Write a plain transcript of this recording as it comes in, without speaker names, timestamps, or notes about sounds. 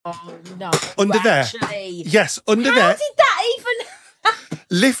Oh, no. Under there. Actually. Yes, under How there. How did that even...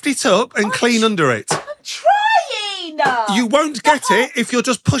 Lift it up and clean under it. I'm trying. You won't get it if you're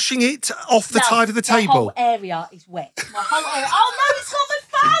just pushing it off the side of the table. My whole area is wet. My whole area. Oh, no, it's not my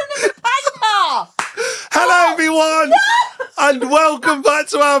phone and the paper. Hello, everyone. No. And welcome back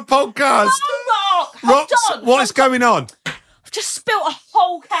to our podcast. Oh, Rock. Hold on. What's going on? I've just spilt a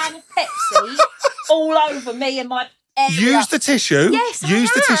whole can of Pepsi all over me and my area. Use the tissue. Yes, Use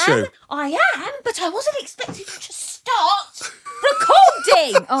the tissue. I am, but I wasn't expecting you to start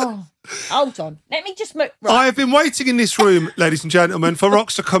recording. Oh, hold on. Let me just move. Right. I have been waiting in this room, ladies and gentlemen, for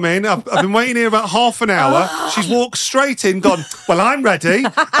Rox to come in. I've been waiting here about half an hour. She's walked straight in, gone, well, I'm ready.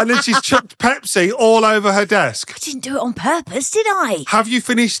 And then she's chucked Pepsi all over her desk. I didn't do it on purpose, did I? Have you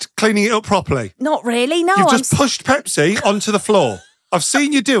finished cleaning it up properly? Not really, no. You've just pushed Pepsi onto the floor. I've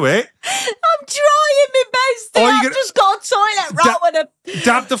seen you do it. I'm trying my best. I've just got a toilet roll and a...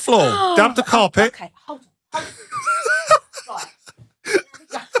 Dab the floor. Dab the carpet. Okay, hold on. Right. There we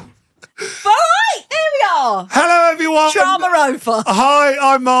go. All right, there we are. Hello, everyone. Drama over. Hi,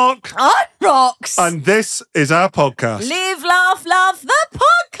 I'm Mark. I'm Rox. And this is our podcast. Live, laugh, love, the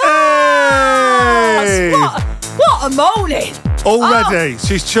podcast. Hey! What a morning. Already,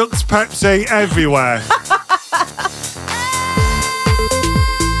 she's chucked Pepsi everywhere.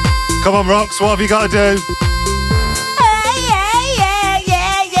 Come on, Rox, what have you got to do? Yeah.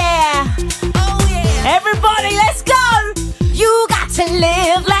 Oh, yeah. Everybody, let's go. You got to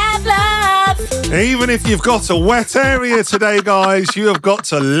live, laugh, love. Even if you've got a wet area today, guys, you have got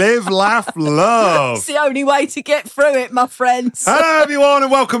to live, laugh, love. It's the only way to get through it, my friends. Hello, everyone,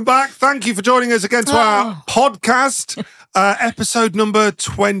 and welcome back. Thank you for joining us again to our podcast, episode number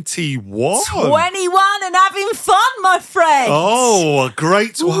 21. 21 and having fun, my friend. Oh, a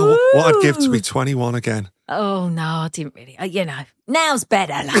great. Well, what I'd give to be 21 again. Oh, no, I didn't really. Now's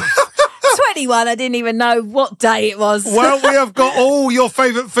better, love. 21, I didn't even know what day it was. Well, we have got all your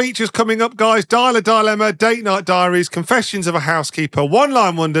favourite features coming up, guys. Dial-A Dilemma, Date Night Diaries, Confessions of a Housekeeper,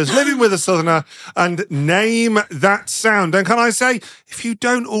 One-Line Wonders, Living with a Southerner, and Name That Sound. And can I say, if you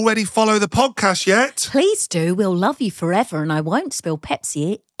don't already follow the podcast yet... Please do. We'll love you forever and I won't spill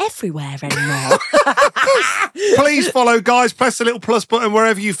Pepsi everywhere anymore. Please follow, guys. Press the little plus button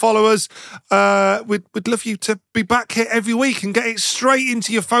wherever you follow us. We'd love you to be back here every week and get it straight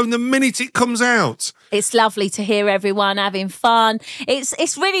into your phone the minute it comes out. It's lovely to hear everyone having fun.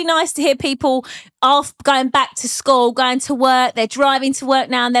 It's really nice to hear people off going back to school, going to work. They're driving to work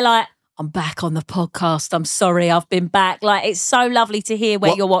now and they're like, I'm back on the podcast. I'm sorry, I've been back. Like, it's so lovely to hear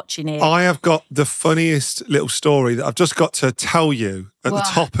where you're watching it. I have got the funniest little story that I've just got to tell you at the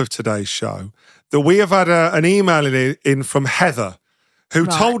top of today's show. That we have had an email in from Heather, who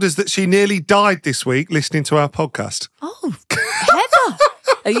told us that she nearly died this week listening to our podcast. Oh, Heather,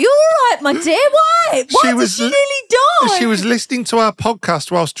 are you all right, my dear? Why? Why did she nearly die? She was listening to our podcast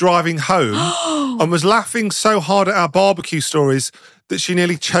whilst driving home and was laughing so hard at our barbecue stories that she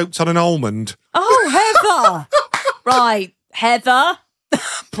nearly choked on an almond. Oh, Heather. Right, Heather,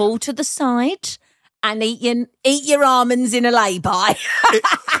 pull to the side and eat your almonds in a lay-by.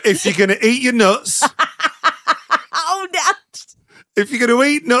 If you're going to eat your nuts... Oh, no. If you're going to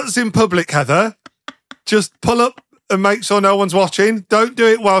eat nuts in public, Heather, just pull up and make sure no one's watching. Don't do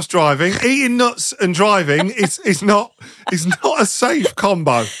it whilst driving. Eating nuts and driving is not a safe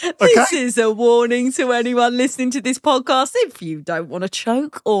combo. Okay? This is a warning to anyone listening to this podcast. If you don't want to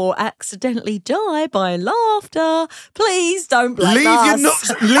choke or accidentally die by laughter, please don't blame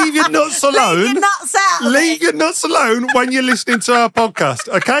us. Leave your nuts alone. Leave your nuts out. Leave your nuts alone when you're listening to our podcast,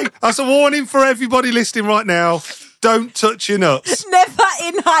 okay? That's a warning for everybody listening right now. Don't touch your nuts. Never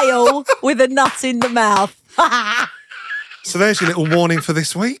inhale with a nut in the mouth. So there's your little warning for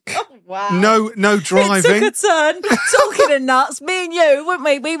this week. Oh, wow. No driving. It took a turn. Talking of nuts, me and you, weren't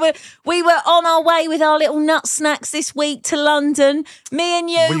we? We were on our way with our little nut snacks this week to London. Me and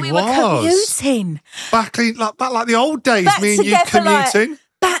you, we were commuting. Back like the old days, me and you commuting. Like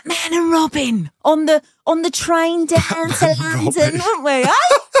Batman and Robin on the train down to London, weren't we? Eh?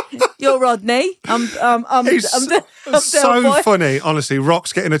 You're Rodney. I'm so funny, honestly.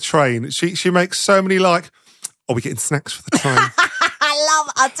 Rock's getting a train. She makes so many are we getting snacks for the train?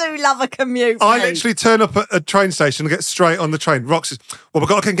 I do love a commute. I literally turn up at a train station and get straight on the train. Rox says, well, we've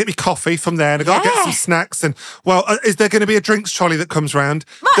got to go and get me coffee from there and I've got to get some snacks. And, is there going to be a drinks trolley that comes round?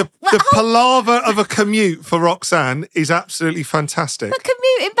 The palaver of a commute for Roxanne is absolutely fantastic. But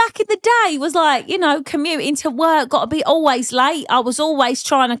commuting back in the day was like, commuting to work, got to be always late. I was always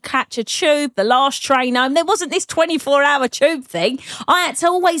trying to catch a tube, the last train home. There wasn't this 24-hour tube thing. I had to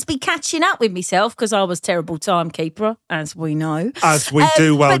always be catching up with myself because I was terrible timekeeper, as we know. As we do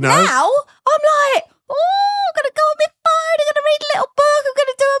too well But know. now I'm like, I'm going to go on my phone. I'm going to read a little book. I'm going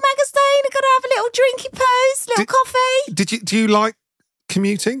to do a magazine. I'm going to have a little drinky post, little coffee. Do you like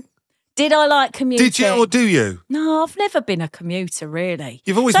commuting? Did I like commuting? Did you or do you? No, I've never been a commuter, really.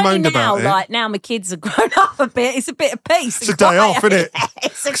 You've always It's only moaned about it. Like now my kids have grown up a bit. It's a bit of peace. It's a day off, isn't it?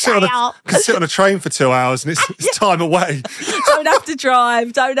 It's a day off. Can sit on a train for 2 hours and it's time away. Don't have to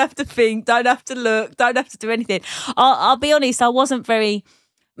drive. Don't have to think. Don't have to look. Don't have to do anything. I'll be honest. I wasn't very.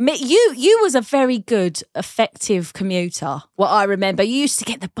 You was a very good, effective commuter. What I remember, you used to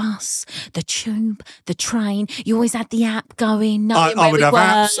get the bus, the tube, the train. You always had the app going. I would have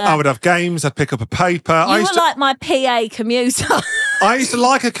apps. I would have games. I'd pick up a paper. You were like my PA commuter. I used to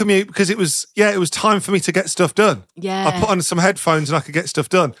like a commute because it was time for me to get stuff done. Yeah. I put on some headphones and I could get stuff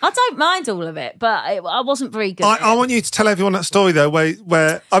done. I don't mind all of it, but I wasn't very good. I want you to tell everyone that story though,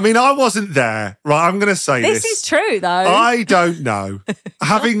 where I mean, I wasn't there, right? I'm going to say this. This is true though. I don't know.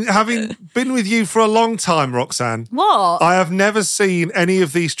 Having been with you for a long time, Roxanne. What? I have never seen any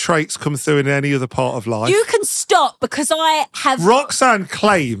of these traits come through in any other part of life. You can stop because I have. Roxanne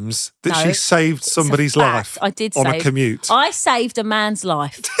claims that she saved somebody's life. I did on a commute. I saved a man's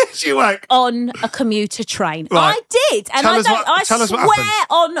life. Did you? On a commuter train. Right. I did. And Tell I us what swear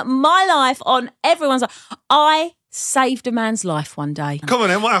happened. on my life, on everyone's life, I saved a man's life one day. Come on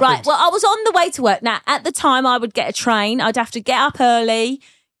then, what happened? Right, well, I was on the way to work. Now, at the time, I would get a train. I'd have to get up early,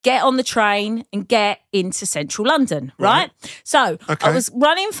 get on the train and get into central London, right? So I was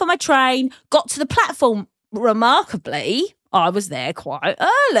running for my train, got to the platform. Remarkably, I was there quite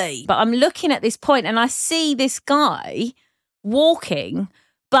early. But I'm looking at this point and I see this guy walking,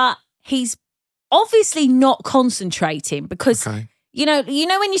 but he's obviously not concentrating because, you know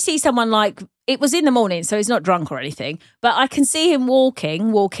when you see someone like, it was in the morning, so he's not drunk or anything, but I can see him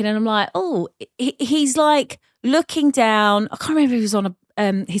walking, and I'm like, oh, he's like looking down. I can't remember if he was on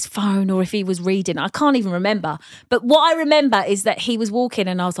his phone or if he was reading. I can't even remember. But what I remember is that he was walking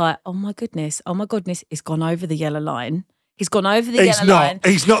and I was like, oh my goodness, he's gone over the yellow line. He's gone over the yellow line.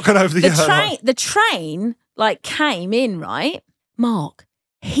 He's not gone over the yellow line. The train like came in, right? Mark,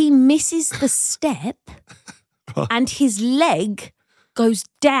 he misses the step and his leg goes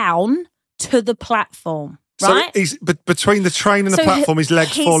down to the platform. Right? So he's between the train and the platform, his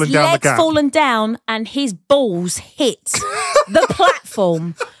leg's fallen down the gap. His leg's fallen down and his balls hit the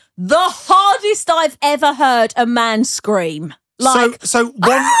platform. The hardest I've ever heard a man scream. Like, so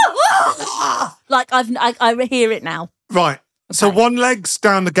one, like I hear it now. Right. Okay. So one leg's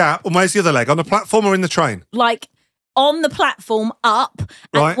down the gap, and where's the other leg? On the platform or in the train? Like on the platform up,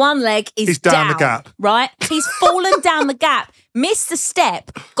 and one leg is down the gap. Right? He's fallen down the gap, missed the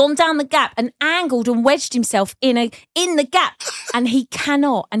step, gone down the gap, and angled and wedged himself in the gap, and he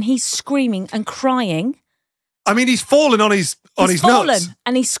cannot, and he's screaming and crying. I mean, he's fallen on his nuts,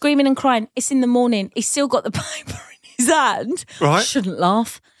 and he's screaming and crying. It's in the morning. He's still got the paper in his hand. Right? Shouldn't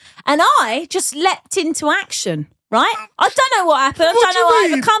laugh. And I just leapt into action. Right? I don't know what happened. I don't know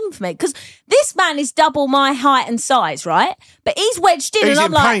what overcome for me. Because this man is double my height and size, right? But he's wedged in he's and I'm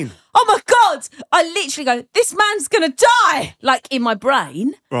in like, pain. oh my God. I literally go, this man's going to die. Like in my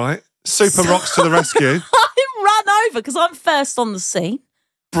brain. Right. Super Rocks to the rescue. I run over because I'm first on the scene.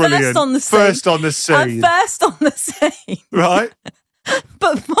 Brilliant. First on the scene. First on the scene. I'm first on the scene. Right.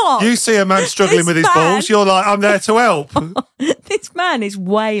 But Mark, you see a man struggling with his balls, you're like, I'm there to help. This man is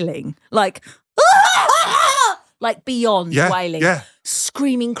wailing. Like beyond wailing,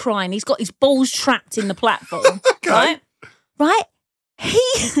 screaming, crying. He's got his balls trapped in the platform, right? I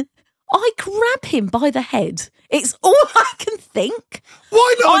grab him by the head. It's all I can think.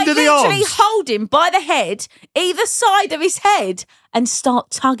 Why not under the arms? I literally hold him by the head, either side of his head, and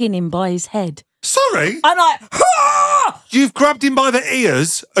start tugging him by his head. Sorry? I'm like, Hah! You've grabbed him by the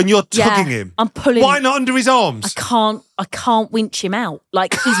ears and you're tugging him. I'm pulling. Why not under his arms? I can't winch him out.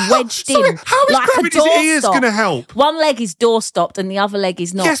 Like he's wedged in. How is like grabbing his ears going to help? One leg is door stopped and the other leg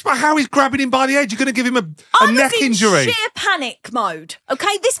is not. Yes, but how is grabbing him by the head? You're going to give him a neck injury. I'm in sheer panic mode.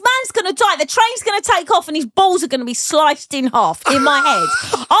 Okay, this man's going to die. The train's going to take off and his balls are going to be sliced in half in my head.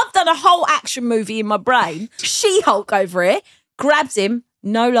 I've done a whole action movie in my brain. She-Hulk over here grabs him.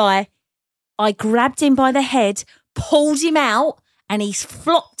 No lie. I grabbed him by the head, pulled him out, and he's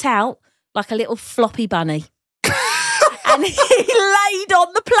flopped out like a little floppy bunny. And he laid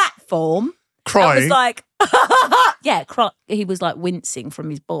on the platform. Crying? I was like, he was like wincing from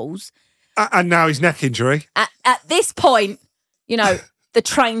his balls. And now his neck injury. At this point, the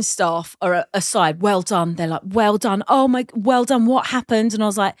train staff are aside. Well done. They're like, well done. Oh my, well done. What happened? And I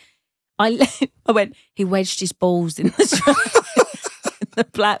was like, I went, he wedged his balls in the train. the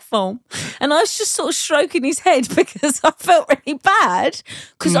platform. And I was just sort of stroking his head because I felt really bad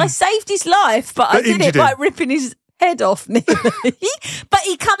because I saved his life, but I did it by ripping his head off nearly. But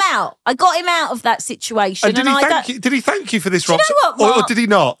he come out. I got him out of that situation. And did he thank you for this, Rob? You know what, Mark? Or did he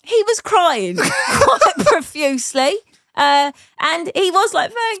not? He was crying quite profusely. And he was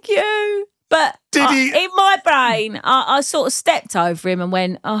like, thank you. But in my brain, I sort of stepped over him and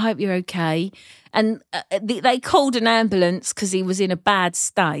went, I hope you're okay. And they called an ambulance because he was in a bad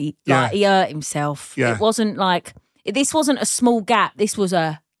state. Like he hurt himself. Yeah. It wasn't like, this wasn't a small gap. This was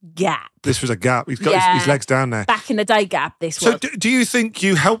a gap. This was a gap. He's got his legs down there. Back in the day gap, this so was. So do you think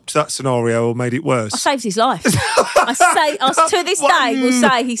you helped that scenario or made it worse? I saved his life. To this day will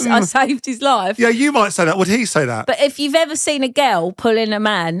say I saved his life. Yeah, you might say that. Would he say that? But if you've ever seen a girl pulling a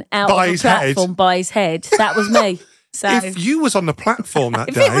man out of a platform by his head, that was me. So if you was on the platform that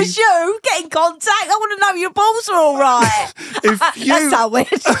day... If it was you, get in contact. I want to know your balls are all right. That's so weird.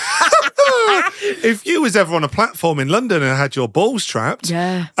 If you was ever on a platform in London and had your balls trapped,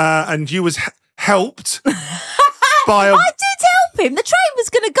 and you was helped by a... I did help him. The train was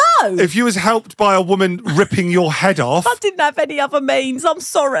going to go. If you was helped by a woman ripping your head off... I didn't have any other means. I'm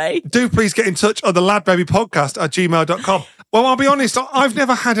sorry. Do please get in touch on the ladbabypodcast@gmail.com. Well, I'll be honest, I've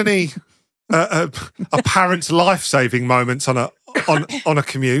never had any... apparent life-saving moments on a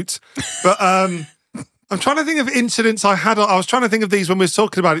commute, but I'm trying to think of incidents I had. I was trying to think of these when we were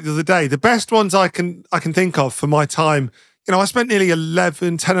talking about it the other day. The best ones I can think of for my time. You know, I spent nearly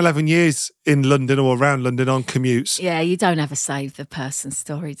 11 years in London or around London on commutes. Yeah, you don't ever save the person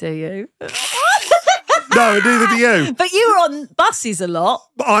story, do you? No, neither do you. But you were on buses a lot.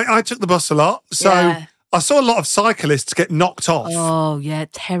 But I took the bus a lot, so I saw a lot of cyclists get knocked off. Oh, yeah,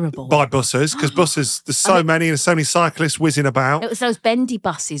 terrible. By buses, because buses, there's so many and there's so many cyclists whizzing about. It was those bendy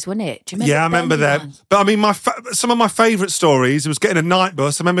buses, wasn't it? Do you remember? Yeah, I remember them. Ones? But I mean, some of my favourite stories was getting a night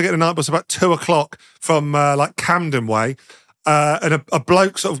bus. I remember getting a night bus about 2:00 from like Camden way. And a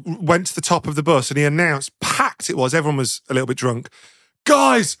bloke sort of went to the top of the bus and he announced, packed it was, everyone was a little bit drunk.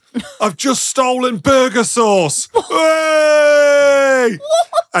 Guys, I've just stolen burger sauce. Hey!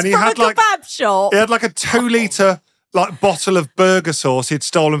 And he had like kebab shop. He had like a 2-litre bottle of burger sauce he'd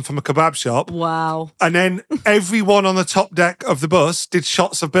stolen from a kebab shop. Wow. And then everyone on the top deck of the bus did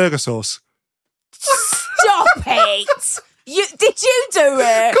shots of burger sauce. Stop it. Did you do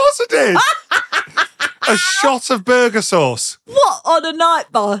it? Of course I did. A shot of burger sauce. What, on a night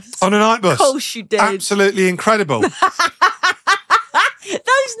bus? On a night bus. Of course you did. Absolutely incredible.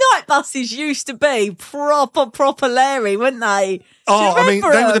 Those night buses used to be proper Larry, weren't they? Oh, I mean,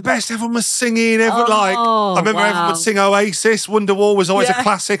 they were the best. Everyone was singing. I remember everyone would sing Oasis. Wonderwall was always a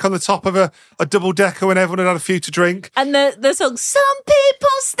classic on the top of a double-decker when everyone had a few to drink. And the song, Some People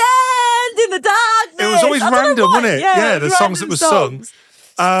Stand in the Darkness. It was always random, wasn't it? Yeah, the songs that were sung.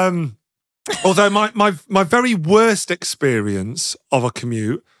 Although my very worst experience of a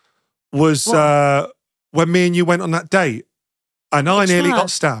commute was when me and you went on that date. And I nearly got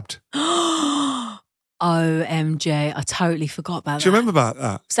stabbed. OMG, I totally forgot about that. Do you remember about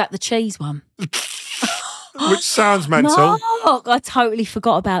that? Was that the cheese one? Which sounds mental. Mark, I totally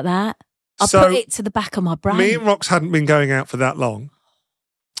forgot about that. I put it to the back of my brain. Me and Rox hadn't been going out for that long.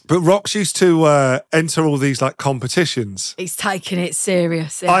 But Rox used to enter all these competitions. He's taking it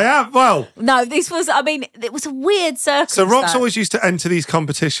serious. I am. Well, no, it was a weird circumstance. So Rox always used to enter these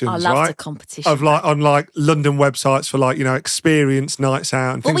competitions. I loved a competition of on London websites for experience nights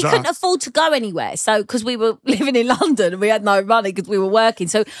out and things like that. Well, we couldn't afford to go anywhere, so because we were living in London and we had no money because we were working.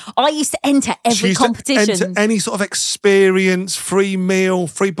 So I used to enter every competition. To enter any sort of experience, free meal,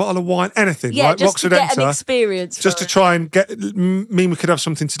 free bottle of wine, anything. Yeah, right? just Rox to get an experience. Just to try and mean we could have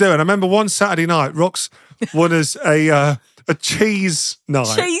something to do. And I remember one Saturday night, Rox won us a cheese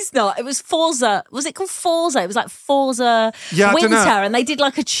night. Cheese night. It was Forza. Was it called Forza? It was like Forza Winter, and they did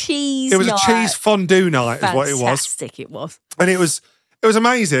like a cheese. It was night. A cheese fondue night, is what it was. Fantastic, it was. And it was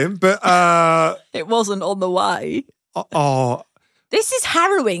amazing, but it wasn't on the way. Oh. This is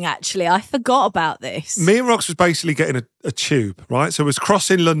harrowing, actually. I forgot about this. Me and Rox was basically getting a tube, right? So it was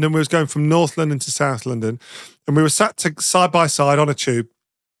crossing London. We was going from North London to South London. And we were sat side by side on a tube.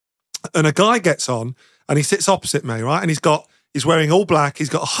 And a guy gets on and he sits opposite me, right? And he's wearing all black. He's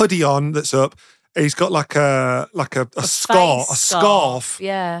got a hoodie on that's up. He's got like a scarf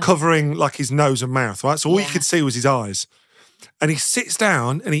covering his nose and mouth, right? So all you could see was his eyes. And he sits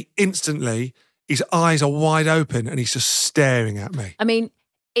down and his eyes are wide open and he's just staring at me. I mean,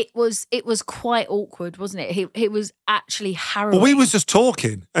 it was quite awkward, wasn't it? He was actually harrowing. Well, we was just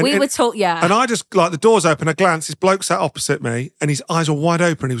talking. We were talking, yeah. And I just, the doors open, I glanced, this bloke sat opposite me and his eyes were wide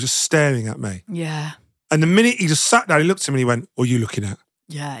open and he was just staring at me. Yeah. And the minute he just sat down, he looked at me and he went, "What are you looking at?"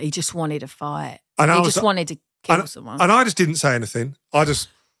 Yeah, he just wanted a fight. And He just wanted to kill someone. And I just didn't say anything. I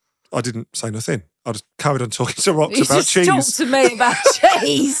didn't say nothing. I just carried on talking to Rox He about just cheese. talked to me about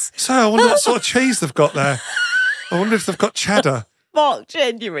cheese. So I wonder what sort of cheese they've got there. I wonder if they've got cheddar. Mark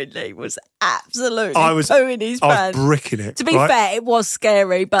genuinely was absolutely I was pooing his pants. I was bricking it. To be fair, it was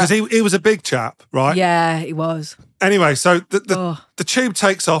scary, but... Because he was a big chap, right? Yeah, he was. Anyway, so the tube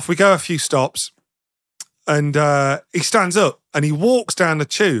takes off. We go a few stops. And he stands up and he walks down the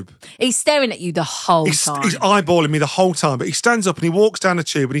tube. He's staring at you the whole time. He's eyeballing me the whole time. But he stands up and he walks down the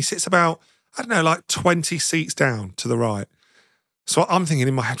tube and he sits about, I don't know, like 20 seats down to the right. So I'm thinking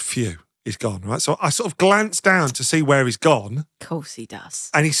in my head, phew, he's gone, right? So I sort of glance down to see where he's gone. Of course he does.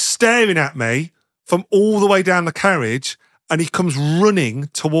 And he's staring at me from all the way down the carriage. And he comes running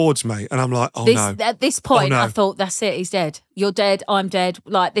towards me. And I'm like, no. At this point, no. I thought, that's it. He's dead. You're dead. I'm dead.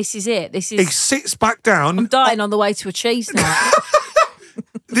 Like, this is it. He sits back down. I'm dying on the way to a cheese now.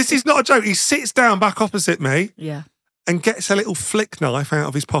 This is not a joke. He sits down back opposite me. Yeah. And gets a little flick knife out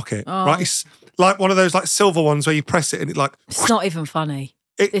of his pocket. Oh. Right? It's like one of those like silver ones where you press it and it like... It's not even funny.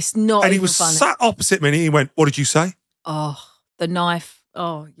 It's not even funny. And he was sat opposite me and he went, "What did you say?" Oh, the knife.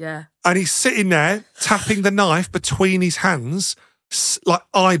 Oh, yeah. And he's sitting there, tapping the knife between his hands, like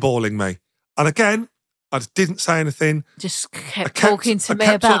eyeballing me. And again, I just didn't say anything. Just kept talking to me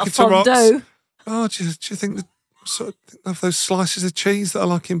about a fondue. Oh, do you think that sort of those slices of cheese that I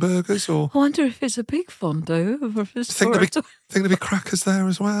like in burgers? Or I wonder if it's a big fondue. Or if it's think there'd be crackers there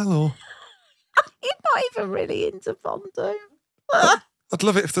as well? Or you're not even really into fondue. I'd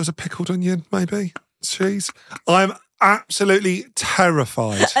love it if there was a pickled onion, maybe. Cheese. I'm absolutely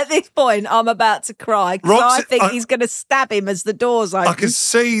terrified. At this point, I'm about to cry because I think he's going to stab him as the doors open. I can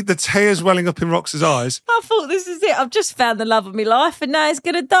see the tears welling up in Rox's eyes. I thought, this is it. I've just found the love of my life and now he's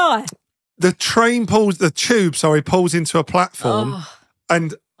going to die. The tube pulls into a platform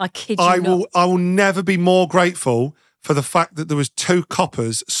and I kid you not. I will never be more grateful for the fact that there was two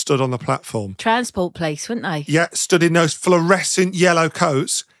coppers stood on the platform. Transport police, weren't they? Yeah, stood in those fluorescent yellow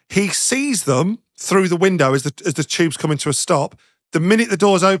coats. He sees them through the window as the tube's coming to a stop. The minute the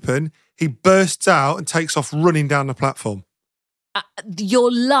doors open, he bursts out and takes off running down the platform.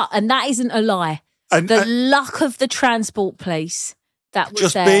 Your luck, and that isn't a lie. The luck of the transport police that was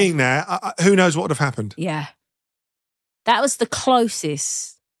just there. Being there, who knows what would have happened? Yeah. That was the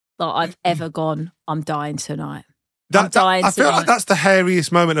closest that I've ever gone, I'm dying tonight. I feel like that's the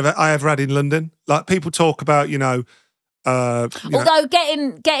hairiest moment I ever had in London. Like people talk about, although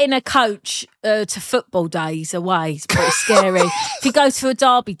getting a coach to football days away is pretty scary. If you go to a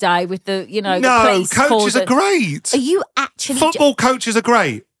derby day with the no, police coaches are great. Are you actually football coaches are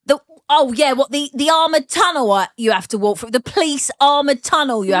great? The armoured tunnel you have to walk through, the police armoured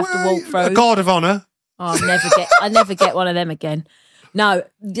tunnel you have to walk through. A guard of honour. Oh, I never get one of them again. No,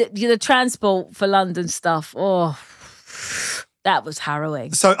 the transport for London stuff. Oh, that was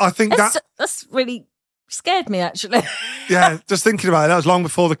harrowing. So I think that's really scared me, actually. Yeah, just thinking about it. That was long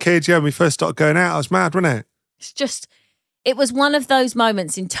before the kids. Yeah, when we first started going out, I was mad, wasn't it? It was one of those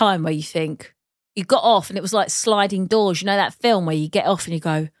moments in time where you think you got off and it was like sliding doors. You know that film where you get off and you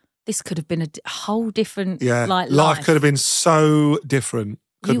go, this could have been a whole different life could have been so different.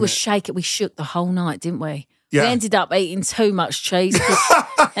 You were shaking. We shook the whole night, didn't we? Yeah. We ended up eating too much cheese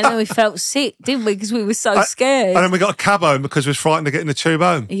and then we felt sick, didn't we? Because we were so scared. And then we got a cab home because we was frightened of getting the tube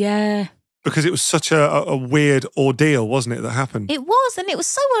home. Yeah. Because it was such a weird ordeal, wasn't it, that happened? It was, and it was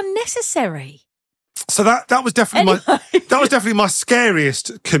so unnecessary. So that was definitely my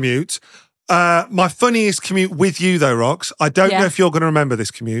scariest commute. My funniest commute with you though, Rox. I don't know if you're going to remember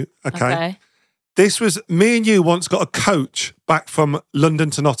this commute. Okay. This was me and you once got a coach back from London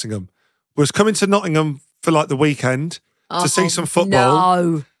to Nottingham. We was coming to Nottingham for like the weekend to see some football.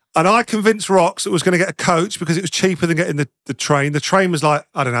 No. And I convinced Rox that was going to get a coach because it was cheaper than getting the train. The train was like,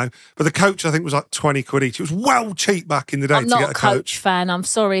 I don't know, but the coach I think was like 20 quid each. It was well cheap back in the day to get a coach. I'm not a coach fan. I'm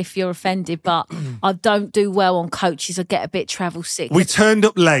sorry if you're offended, but I don't do well on coaches. I get a bit travel sick. We turned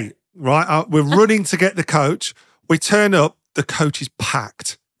up late, right? We're running to get the coach. We turn up, the coach is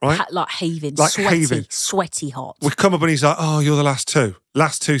packed, right? Like heaving, sweaty hot. We come up and he's like, oh, you're the last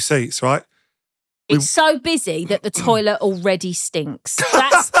two seats, right? It's so busy that the toilet already stinks.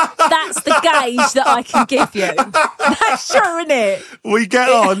 That's the gauge that I can give you. That's true, isn't it? We get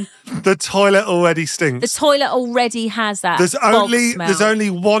on, the toilet already stinks. The toilet already has that. There's only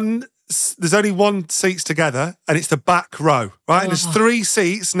one seats together, and it's the back row, right? And there's 3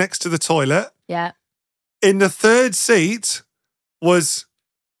 seats next to the toilet. Yeah. In the third seat was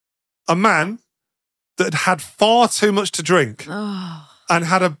a man that had far too much to drink. Oh. And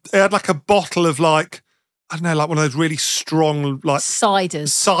had like a bottle of like I don't know, like one of those really strong, like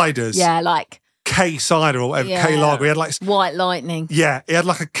ciders. Yeah, like K cider or whatever, K lager. He had like White Lightning. Yeah, he had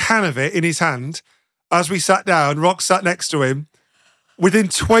like a can of it in his hand. As we sat down, Rox sat next to him. Within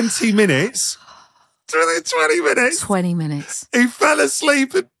 20 minutes, he fell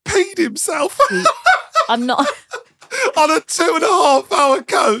asleep and peed himself. I'm not. On a 2.5 hour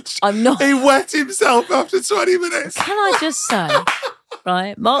coach. I'm not. He wet himself after 20 minutes. Can I just say,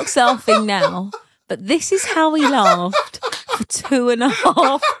 right, Mark's laughing now, but this is how he laughed for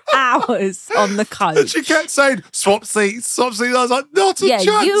 2.5 hours on the coach. And she kept saying, swap seats, swap seats. I was like, not a chance.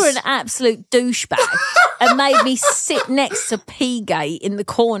 Yeah, you were an absolute douchebag and made me sit next to P-Gate in the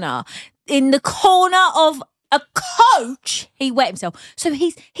corner. In the corner of a coach, he wet himself. So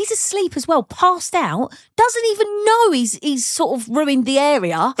he's asleep as well, passed out, doesn't even know he's sort of ruined the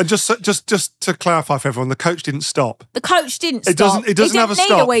area. And just to clarify for everyone, the coach didn't stop. The coach didn't stop. It doesn't have a stop. He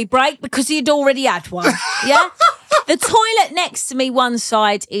didn't need a wee break because he'd already had one. Yeah? The toilet next to me, one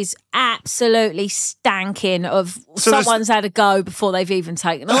side, is absolutely stanking of someone's had a go before they've even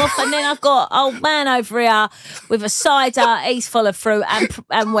taken off. And then I've got old man over here with a cider, he's full of fruit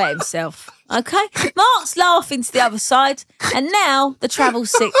and wet himself. Okay? Mark's laughing to the other side, and now the travel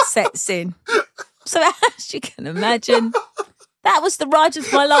sick sets in. So as you can imagine, that was the ride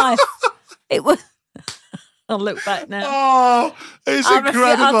of my life. It was... I'll look back now. Oh, it's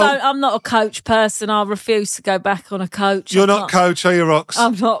incredible. I'm not a coach person. I refuse to go back on a coach. You're not coach, are you, Rox?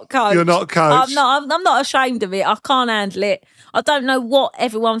 I'm not coach. You're not coach. I'm not ashamed of it. I can't handle it. I don't know what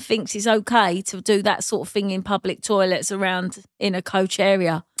everyone thinks is okay to do that sort of thing in public toilets around in a coach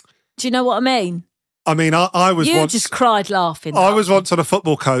area. Do you know what I mean? I mean, I was You once... just cried laughing. I was once on a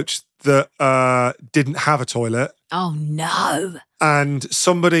football coach that didn't have a toilet. Oh, no. And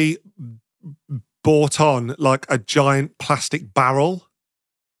somebody... bought on like a giant plastic barrel.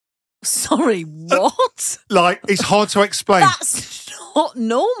 Sorry, what? Like, it's hard to explain. That's not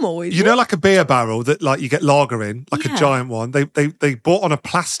normal, is it? You know, like a beer barrel that like you get lager in, like a giant one. They bought on a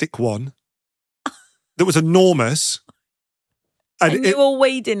plastic one that was enormous. And you were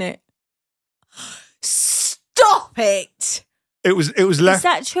weeding it. Stop it! It was left. Is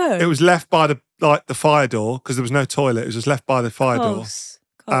that true? It was left by the fire door because there was no toilet. It was just left by the fire door.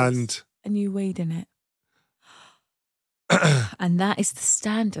 And you weeding it. And that is the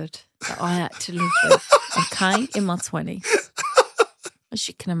standard that I had to live with, okay, in my 20s. As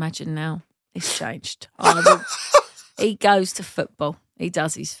you can imagine now, it's changed. He goes to football. He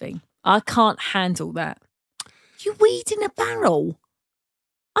does his thing. I can't handle that. You weed in a barrel?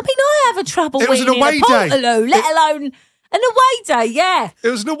 I mean, I have a trouble weeding in a portaloo, let alone an away day, yeah. It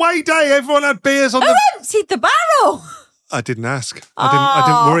was an away day. Everyone had beers on Who emptied the barrel? I didn't ask. I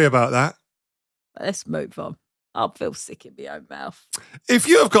didn't worry about that. Let's move on. I'll feel sick in my own mouth. If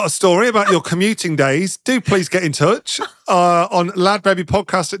you have got a story about your commuting days, do please get in touch on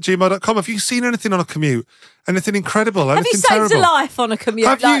ladbabypodcast@gmail.com. Have you seen anything on a commute? Anything incredible? Have Anything you saved terrible? a life on a commute?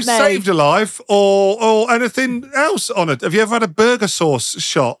 Have like you me? saved a life or anything else on it? Have you ever had a burger sauce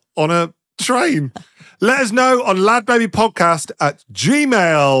shot on a train? Let us know on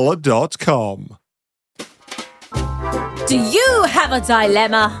ladbabypodcast@gmail.com. Do you have a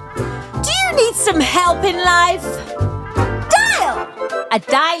dilemma? Do you need some help in life? Dial a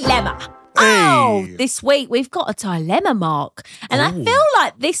dilemma. Oh, this week we've got a dilemma, Mark. And I feel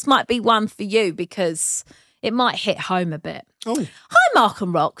like this might be one for you because it might hit home a bit. Oh. Hi, Mark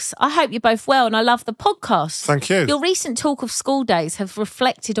and Rox. I hope you're both well and I love the podcast. Thank you. Your recent talk of school days have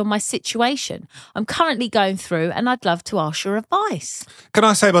reflected on my situation I'm currently going through and I'd love to ask your advice. Can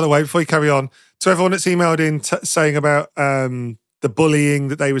I say, by the way, before you carry on, to everyone that's emailed in saying about the bullying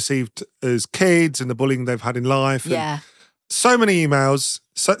that they received as kids and the bullying they've had in life. Yeah. So many emails.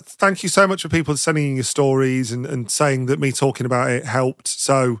 So thank you so much for people sending in your stories and saying that me talking about it helped.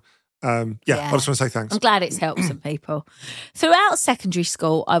 So, I just want to say thanks. I'm glad it's helped some people. Throughout secondary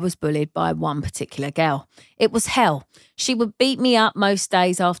school, I was bullied by one particular girl. It was hell. She would beat me up most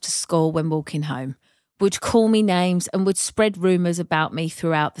days after school when walking home, would call me names and would spread rumours about me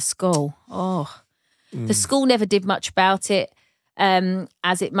throughout the school. The school never did much about it,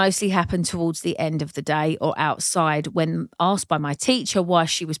 as it mostly happened towards the end of the day or outside. When asked by my teacher why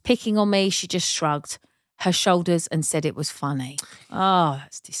she was picking on me, she just shrugged her shoulders and said it was funny. Oh,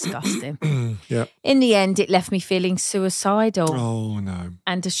 that's disgusting. Yeah. In the end, it left me feeling suicidal. Oh, no.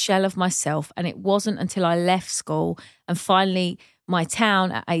 And a shell of myself. And it wasn't until I left school and finally my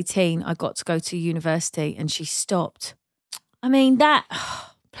town at 18, I got to go to university and she stopped. I mean,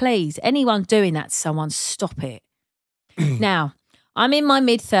 please, anyone doing that to someone, stop it. Now, I'm in my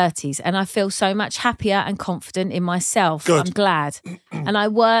mid-30s and I feel so much happier and confident in myself. Good. I'm glad. And I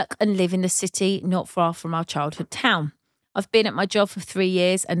work and live in the city not far from our childhood town. I've been at my job for 3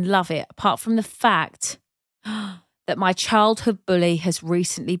 years and love it, apart from the fact that my childhood bully has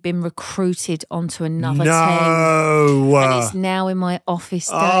recently been recruited onto another team. And is now in my office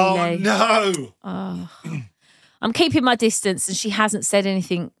daily. Oh, no. I'm keeping my distance and she hasn't said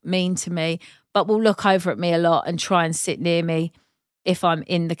anything mean to me, but will look over at me a lot and try and sit near me if I'm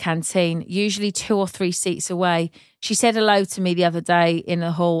in the canteen, usually 2 or 3 seats away. She said hello to me the other day in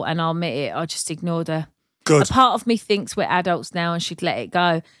the hall and I'll admit it, I just ignored her. Good. A part of me thinks we're adults now and should let it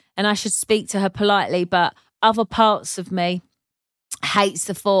go and I should speak to her politely, but other parts of me hates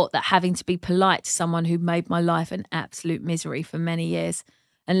the thought that having to be polite to someone who made my life an absolute misery for many years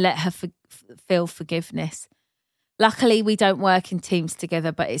and let her feel forgiveness. Luckily, we don't work in teams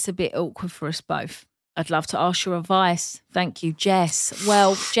together, but it's a bit awkward for us both. I'd love to ask your advice. Thank you, Jess.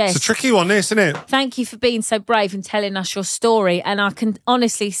 Well, Jess. It's a tricky one, this, isn't it? Thank you for being so brave and telling us your story. And I can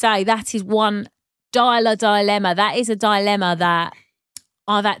honestly say that is one dilemma. That is a dilemma that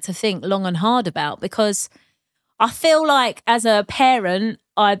I've had to think long and hard about because I feel like as a parent,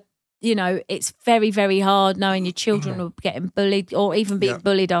 it's very, very hard knowing your children are getting bullied or even being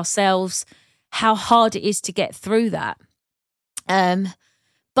bullied ourselves, how hard it is to get through that.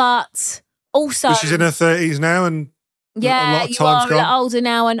 But also... She's in her 30s now and a lot of you time's are gone. a lot older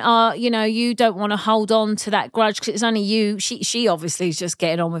now and you don't want to hold on to that grudge because it's only you. She obviously is just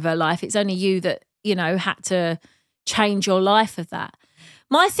getting on with her life. It's only you that, had to change your life of that.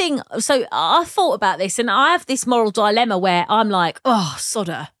 My thing, so I thought about this and I have this moral dilemma where I'm like, oh,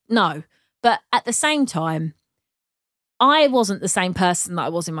 sodder, no. But at the same time, I wasn't the same person that I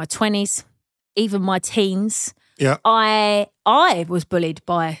was in my 20s, even my teens. Yeah. I was bullied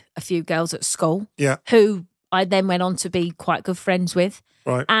by a few girls at school who I then went on to be quite good friends with.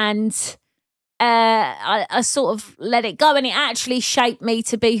 Right. And I sort of let it go and it actually shaped me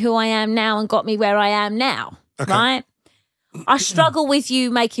to be who I am now and got me where I am now. Okay. Right? I struggle with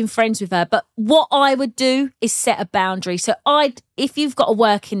you making friends with her, but what I would do is set a boundary. So if you've got to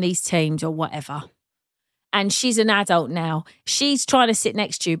work in these teams or whatever, and she's an adult now, she's trying to sit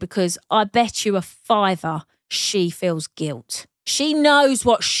next to you because I bet you a fiver she feels guilt. She knows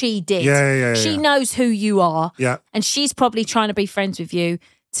what she did. She knows who you are. Yeah. And she's probably trying to be friends with you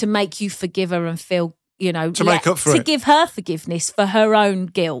to make you forgive her and feel, to make up for it. To give her forgiveness for her own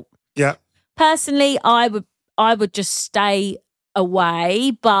guilt. Yeah. Personally, I would just stay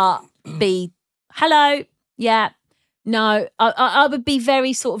away, but be, hello, yeah. No, I would be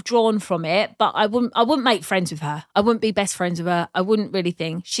very sort of drawn from it, but I wouldn't make friends with her. I wouldn't be best friends with her. I wouldn't really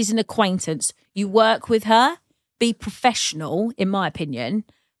think. She's an acquaintance. You work with her, be professional, in my opinion,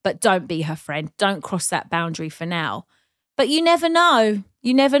 but don't be her friend. Don't cross that boundary for now. But you never know.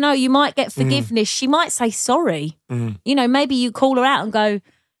 You never know. You might get forgiveness. She might say sorry. Maybe you call her out and go,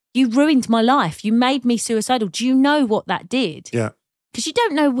 you ruined my life. You made me suicidal. Do you know what that did? Yeah. Because you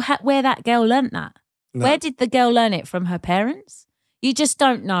don't know where that girl learnt that. No. Where did the girl learn it from her parents? You just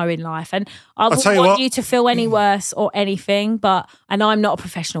don't know in life. And I wouldn't want you to feel any worse or anything, and I'm not a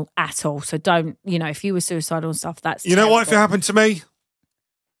professional at all. So don't, if you were suicidal and stuff, that's You know what, if it happened to me?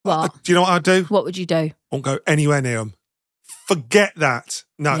 What? Do you know what I'd do? What would you do? Won't go anywhere near them. Forget that.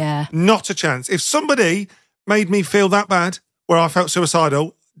 No, not a chance. If somebody made me feel that bad where I felt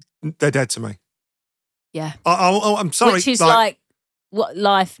suicidal, they're dead to me. Yeah. I'm sorry. Which is like what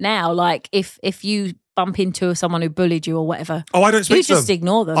life now, like if you bump into someone who bullied you or whatever. Oh, I don't speak to them. You just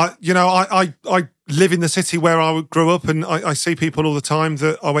ignore them. I live in the city where I grew up and I see people all the time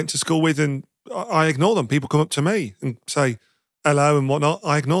that I went to school with and I ignore them. People come up to me and say hello and whatnot.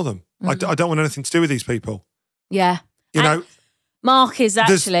 I ignore them. Mm-hmm. I don't want anything to do with these people. Yeah. Mark is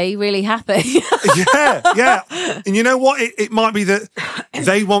actually really happy. yeah. And you know what? It might be that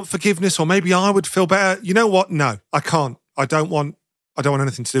they want forgiveness or maybe I would feel better. You know what? No, I can't. I don't want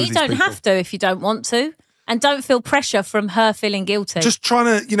anything to do with these people. You don't have to if you don't want to. And don't feel pressure from her feeling guilty. Just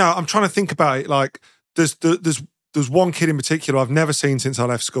trying to, I'm trying to think about it. Like there's one kid in particular I've never seen since I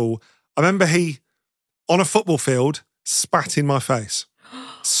left school. I remember he, on a football field, spat in my face.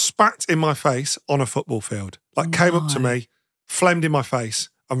 Spat in my face on a football field. Like came up to me, phlegmed in my face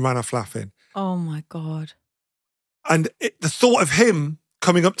and ran off laughing. Oh my God. And the thought of him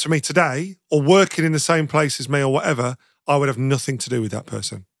coming up to me today or working in the same place as me or whatever, I would have nothing to do with that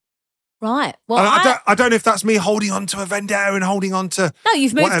person. Right. Well, I don't know if that's me holding on to a vendetta and holding on to No,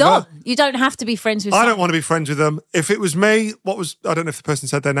 you've moved whatever. on. You don't have to be friends with someone. I don't want to be friends with them. If it was me, I don't know if the person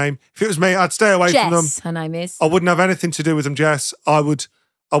said their name. If it was me, I'd stay away from them. Jess, her name is. I wouldn't have anything to do with them, Jess. I would,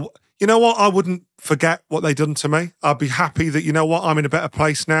 you know what? I wouldn't forget what they done to me. I'd be happy that, you know what? I'm in a better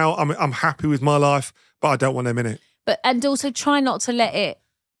place now. I'm happy with my life, but I don't want them in it. And also try not to let it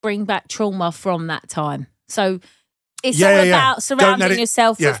bring back trauma from that time. So it's all about surrounding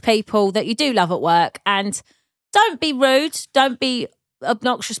yourself with people that you do love at work, and don't be rude, don't be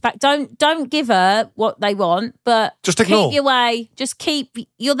obnoxious back. Don't give her what they want, but just ignore. Keep your way.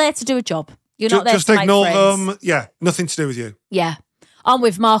 You're there to do a job. You're not there just to make ignore friends. them. Yeah, nothing to do with you. Yeah. I'm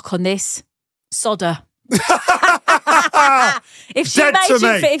with Mark on this. Sodder.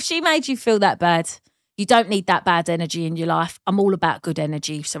 If she made you feel that bad, you don't need that bad energy in your life. I'm all about good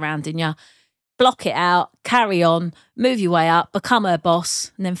energy surrounding you. Block it out, carry on, move your way up, become her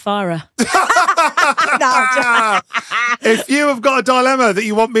boss, and then fire her. If you have got a dilemma that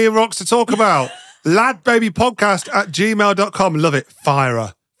you want me and Rox to talk about, ladbabypodcast@gmail.com. Love it. Fire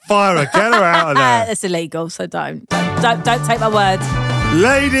her. Get her out of there. That's illegal, so don't take my word.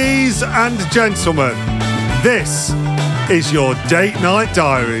 Ladies and gentlemen, this is your Date Night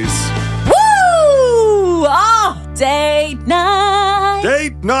Diaries. Woo! Oh, date night.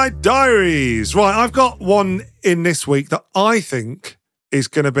 Date Night Diaries. Right, I've got one in this week that I think is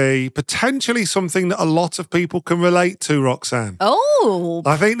going to be potentially something that a lot of people can relate to, Roxanne. Oh.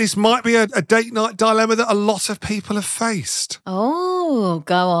 I think this might be a date night dilemma that a lot of people have faced. Oh,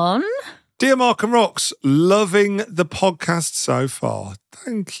 go on. Dear Mark and Rox, loving the podcast so far.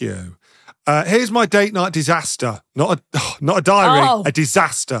 Thank you. Here's my date night disaster. Not a diary, a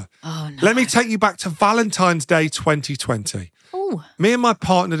disaster. Oh, no. Let me take you back to Valentine's Day 2020. Oh. Me and my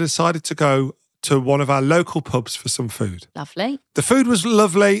partner decided to go to one of our local pubs for some food. Lovely. The food was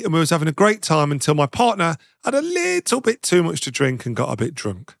lovely and we was having a great time until my partner had a little bit too much to drink and got a bit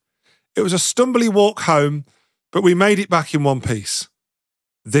drunk. It was a stumbly walk home, but we made it back in one piece.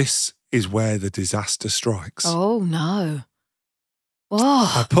 This is where the disaster strikes. Oh, no. Whoa.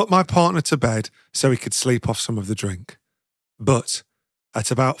 I put my partner to bed so he could sleep off some of the drink. But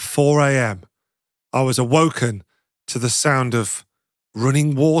at about 4 a.m, I was awoken to the sound of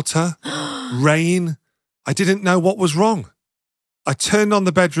running water, rain. I didn't know what was wrong. I turned on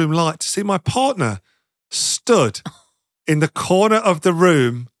the bedroom light to see my partner stood in the corner of the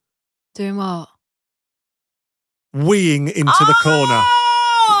room. Doing what? Weeing into the corner.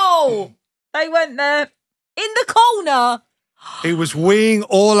 Oh! They went there in the corner. He was weeing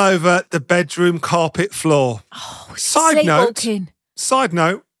all over the bedroom carpet floor. Oh, Side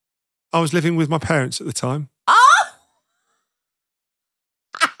note, I was living with my parents at the time.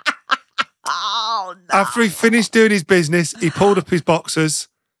 Oh, no. After he finished doing his business, he pulled up his boxers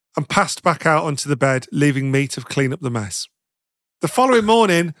and passed back out onto the bed, leaving me to clean up the mess. The following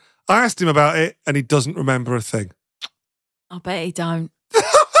morning, I asked him about it and he doesn't remember a thing. I bet he don't.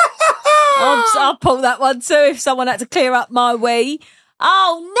 I'll pull that one too if someone had to clear up my wee.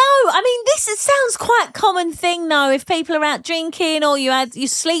 Oh, no. I mean, it sounds quite a common thing, though, if people are out drinking or you're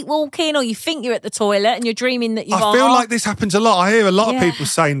sleepwalking or you think you're at the toilet and you're dreaming that you are. I feel like this happens a lot. I hear a lot of people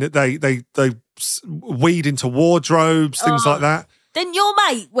saying that they weed into wardrobes, things like that. Didn't your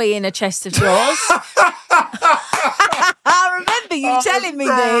mate wee in a chest of drawers? I remember you telling me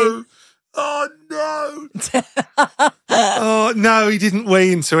this. Oh, no. Oh, no, he didn't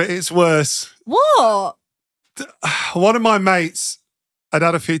wee into it. It's worse. What? One of my mates had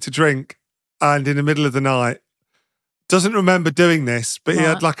a few to drink and in the middle of the night, doesn't remember doing this, but he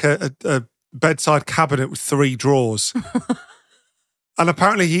had like a bedside cabinet with 3 drawers. And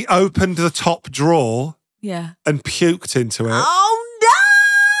apparently he opened the top drawer and puked into it. Oh, no!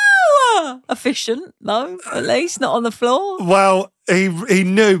 Efficient, though, at least, not on the floor. Well, he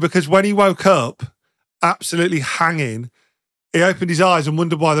knew because when he woke up, absolutely hanging, he opened his eyes and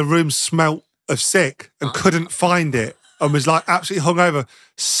wondered why the room smelt of sick and couldn't find it and was like absolutely hungover,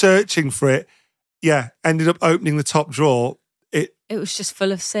 searching for it. Yeah, ended up opening the top drawer. It was just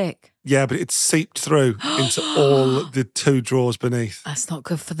full of sick. Yeah, but it seeped through into all the 2 drawers beneath. That's not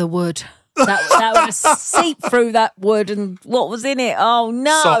good for the wood. That would have seeped through that wood and what was in it? Oh,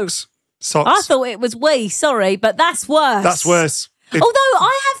 no. Socks. I thought it was wee, sorry, but that's worse. That's worse. Although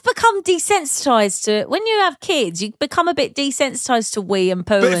I have become desensitised to, when you have kids, you become a bit desensitised to wee and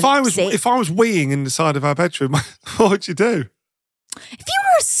poo. But if I was weeing in the side of our bedroom, what would you do? If you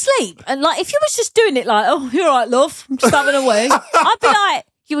were asleep and if you was just doing it like, oh, you're right, love, I'm just having a wee, I'd be like,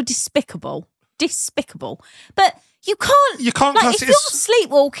 you were despicable. But you can't class if it you're as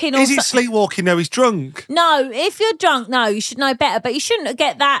sleepwalking or Is he sleepwalking? No, he's drunk. No, if you're drunk, no, you should know better. But you shouldn't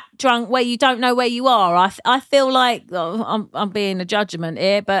get that drunk where you don't know where you are. I feel like I'm being a judgment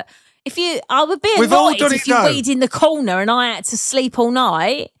here, but I would be We've all annoyed done if it, you though. weed in the corner and I had to sleep all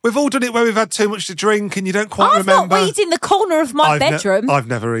night. We've all done it where we've had too much to drink and you don't quite I've remember. not weed in the corner of my bedroom. I've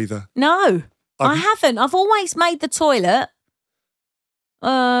never either. No, I haven't. I've always made the toilet.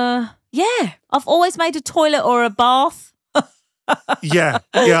 Yeah, I've always made a toilet or a bath. Yeah.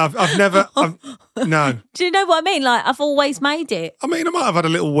 I've never. No. Do you know what I mean? Like, I've always made it. I mean, I might have had a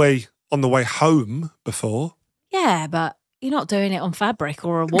little wee on the way home before. Yeah, but you're not doing it on fabric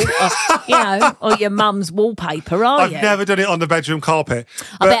or a wall, or your mum's wallpaper, are you? I've never done it on the bedroom carpet.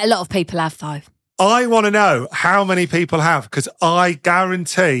 I bet a lot of people have, though. I want to know how many people have, because I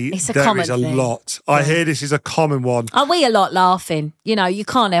guarantee It's a there common is a thing. lot. I hear this is a common one. Are we a lot laughing? You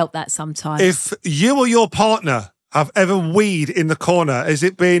can't help that sometimes. If you or your partner have ever weed in the corner, has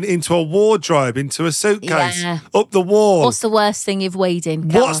it been into a wardrobe, into a suitcase, up the wall? What's the worst thing you've weed in?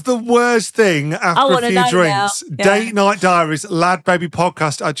 What's the worst thing after a few drinks? Yeah. Date Night Diaries,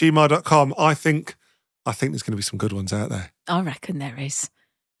 ladbabypodcast@gmail.com. I think there's going to be some good ones out there. I reckon there is.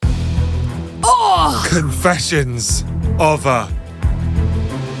 Confessions of a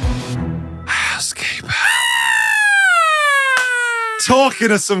housekeeper.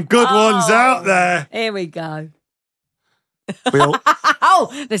 Talking of some good ones out there. Here we go. We all,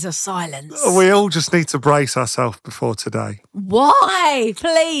 There's a silence. we all just need to brace ourselves before today. Why?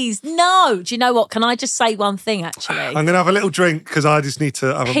 Please, no. Do you know what? Can I just say one thing, actually? I'm going to have a little drink because I just need to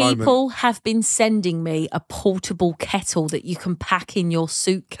have a moment. People have been sending me a portable kettle that you can pack in your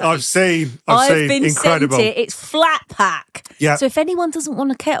suitcase. I've seen. Been Incredible. sent it. It's flat pack. Yeah. So if anyone doesn't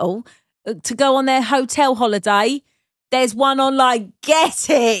want a kettle to go on their hotel holiday, there's one online. Get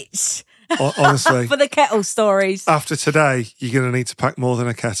it. Honestly. For the kettle stories. After today, you're going to need to pack more than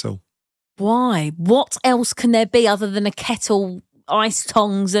a kettle. Why? What else can there be other than a kettle, ice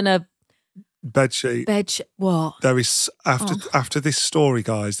tongs, and a Bedsheet. What? There is, after this story,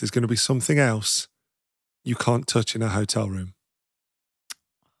 guys, there's going to be something else you can't touch in a hotel room.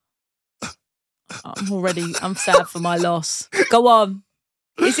 I'm sad for my loss. Go on.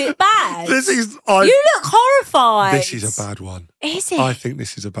 Is it bad? You look horrified. This is a bad one. Is it? I think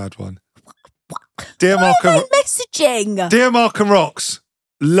this is a bad one. Dear Mark and messaging. Dear Mark and Rox,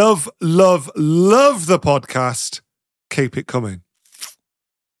 love the podcast. Keep it coming.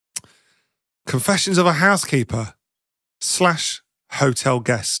 Confessions of a housekeeper / hotel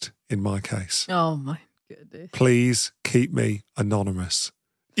guest in my case. Oh my goodness. Please keep me anonymous.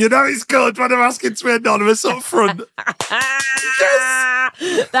 You know it's good when I'm asking to be anonymous up front.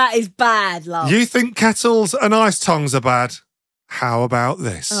 Yes. That is bad, love. You think kettles and ice tongs are bad? How about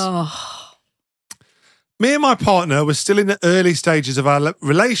this? Oh. Me and my partner were still in the early stages of our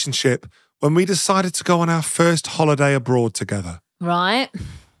relationship when we decided to go on our first holiday abroad together. Right.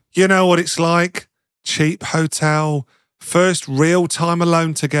 You know what it's like. Cheap hotel, first real time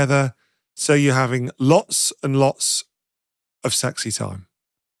alone together. So you're having lots and lots of sexy time.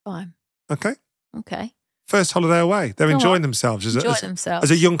 Fine. Okay. First holiday away. They're enjoying themselves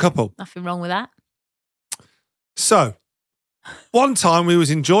as a young couple. Nothing wrong with that. So, one time we was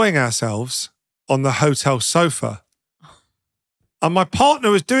enjoying ourselves on the hotel sofa and my partner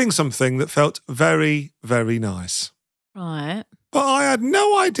was doing something that felt very, very nice. Right. But I had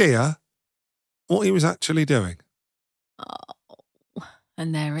no idea what he was actually doing. Oh,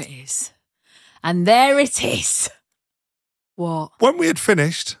 and there it is. And there it is. What? When we had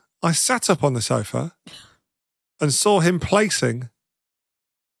finished, I sat up on the sofa and saw him placing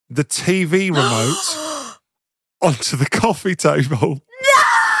the TV remote onto the coffee table. No.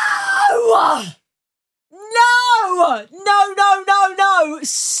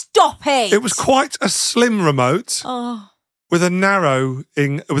 Stop it. It was quite a slim remote with a narrowing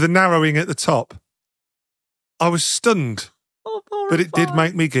at the top. I was stunned, but it did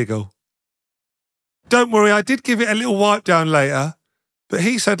make me giggle. Don't worry, I did give it a little wipe down later, but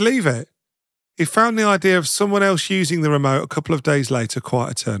he said leave it. He found the idea of someone else using the remote a couple of days later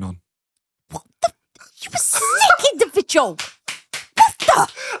quite a turn on. What the? You a sick individual. What the?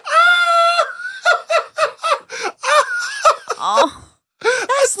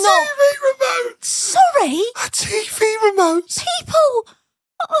 That's a not... TV remote. Sorry? A TV remote. People...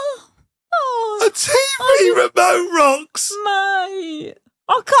 A TV remote, Rox. Mate.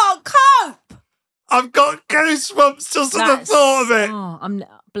 I can't cope. I've got goosebumps just at the thought of it. Oh, I'm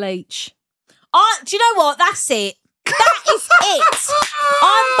bleach. Do you know what? That's it. That is it.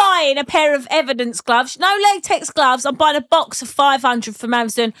 I'm buying a pair of evidence gloves, no latex gloves. I'm buying a box of 500 from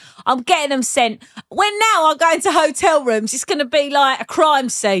Amazon. I'm getting them sent. When now I go into hotel rooms, it's going to be like a crime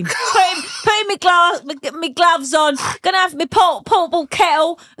scene. Putting my gloves on, going to have my portable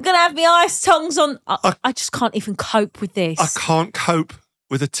kettle, I'm going to have my ice tongs on. I just can't even cope with this. I can't cope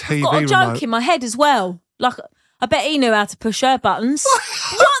with a TV Got a remote. joke in my head as well. Like, I bet he knew how to push her buttons.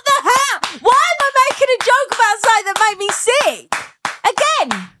 What the hell? Why am I making a joke about something that made me sick?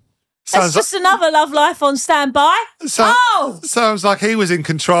 Again. That's just another Love Life on standby. Sounds like he was in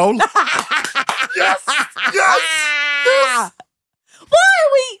control. Yes! Why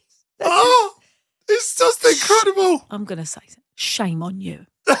are we... Oh, it's just incredible. I'm going to say shame on you.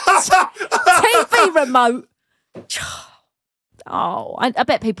 TV remote. Oh, I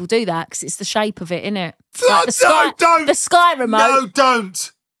bet people do that because it's the shape of it, isn't it? Like don't. The Sky remote. No,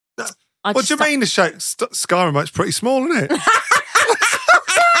 don't. What do you mean the shape? Sky remote's pretty small, isn't it?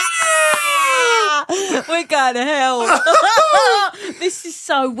 We're going to hell. This is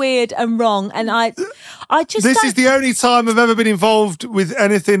so weird and wrong. And I just This is the only time I've ever been involved with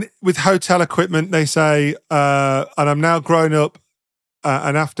anything with hotel equipment, they say. And I'm now grown up.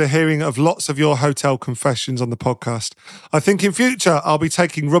 And after hearing of lots of your hotel confessions on the podcast, I think in future I'll be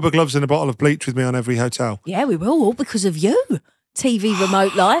taking rubber gloves and a bottle of bleach with me on every hotel. Yeah, we will, all because of you. TV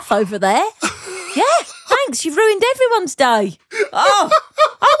remote life over there. Yeah, thanks. You've ruined everyone's day. Oh,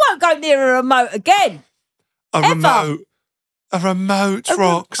 I won't go near a remote again. A remote,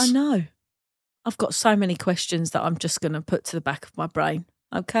 Rox. I know. I've got so many questions that I'm just going to put to the back of my brain.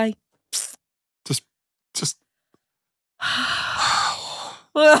 Okay? Just.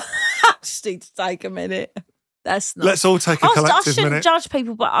 Well, I just need to take a minute. That's not. Let's all take a collective I shouldn't minute. judge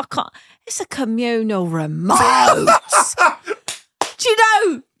people, but I can't. It's a communal remote.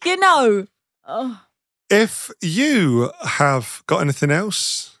 Do you know? Oh. If you have got anything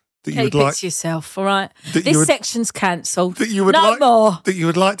else that you would like, to yourself, all right? This section's cancelled. That you would more. That you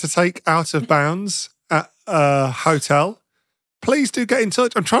would like to take out of bounds at a hotel, please do get in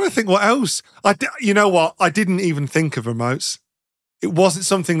touch. I'm trying to think what else. You know what? I didn't even think of remotes. It wasn't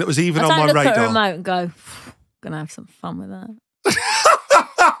something that was even on my radar. I don't look at a remote and go, going to have some fun with that.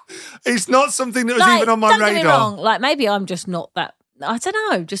 It's not something that was even on my radar. Don't get me wrong. Like, maybe I'm just not that, I don't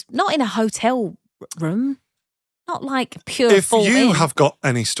know, just not in a hotel room. Not like pure If you have got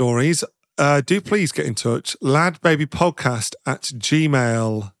any stories, do please get in touch.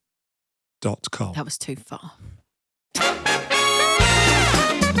 ladbabypodcast@gmail.com. That was too far.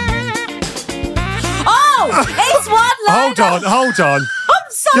 Oh, it's one line. Hold on.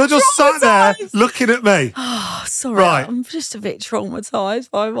 I'm so You're just sat there looking at me. Oh, sorry. Right. I'm just a bit traumatised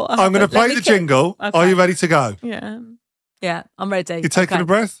by what I'm going to play the jingle. Okay. Are you ready to go? Yeah. Yeah, I'm ready. You're taking a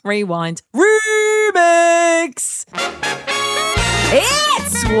breath? Rewind. Remix.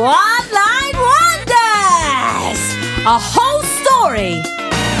 It's One Line Wonders. A whole story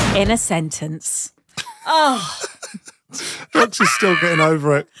in a sentence. Oh. Rox is still getting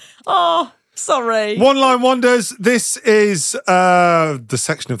over it. Oh, sorry. One Line Wonders. This is the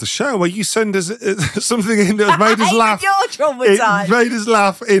section of the show where you send us something in that has made us laugh. You're traumatised. It made us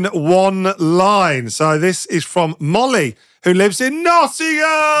laugh in one line. So this is from Molly, who lives in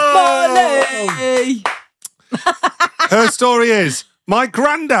Nottingham. Molly. Her story is, my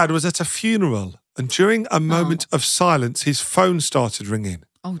granddad was at a funeral and during a moment of silence, his phone started ringing.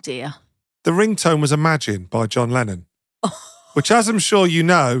 Oh, dear. The ringtone was Imagine by John Lennon, which, as I'm sure you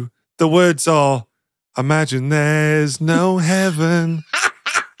know, the words are, imagine there's no heaven.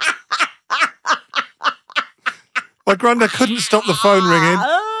 My granddad couldn't stop the phone ringing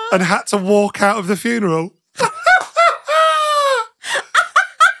and had to walk out of the funeral.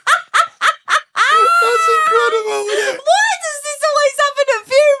 That's incredible, isn't it? Why does this always happen at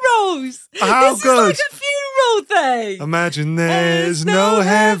funerals? How this good. is like a funeral thing. Imagine there's no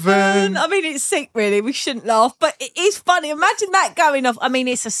heaven. I mean, it's sick, really. We shouldn't laugh, but it is funny. Imagine that going off. I mean,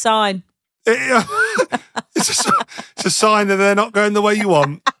 it's a sign. It's a sign that they're not going the way you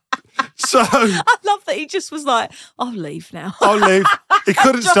want. So I love that he just was like, I'll leave now. I'll leave. He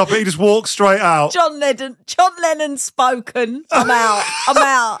couldn't stop it. He just walked straight out. John Lennon spoken. I'm out.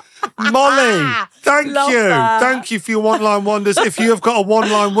 Molly, thank Love you. that. Thank you for your one-line wonders. If you have got a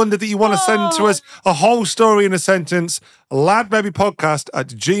one-line wonder that you want to send to us, a whole story in a sentence,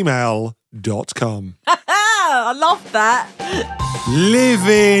 ladbabypodcast@gmail.com. I love that.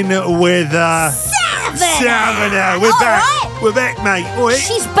 Living with a Savannah. We're back. Right. We're back, mate. Oi.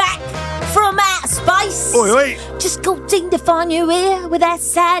 She's back from outer space. Oi, oi. Just sculpting to find you here with that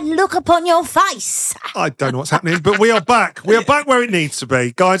sad look upon your face. I don't know what's happening, but we are back. We are back where it needs to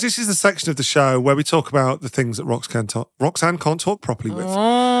be. Guys, this is the section of the show where we talk about the things that Roxanne can't talk properly with.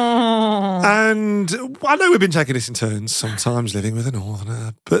 And I know we've been taking this in turns, sometimes living with a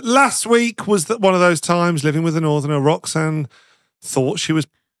northerner. But last week was one of those times living with a northerner. Roxanne thought she was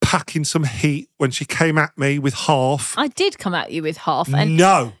packing some heat when she came at me with half. I did come at you with half. And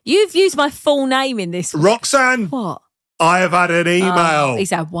no. you've used my full name in this. Roxanne. What? I have had an email.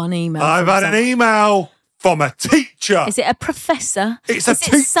 He's had one email. I've had an email from a teacher. Is it a professor? It's a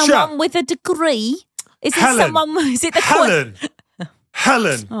teacher. Is it someone with a degree? Is Helen. it someone? Is it the Helen?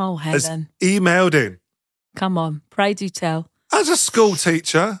 Helen. Oh, has Helen. emailed in. Come on, pray do tell. As a school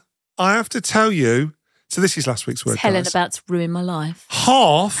teacher, I have to tell you. So this is last week's word. Is Helen guys. about to ruin my life?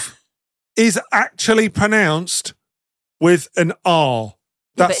 Half is actually pronounced with an R.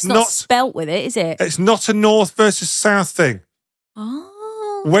 But That's it's not spelt with it, is it? It's not a north versus south thing.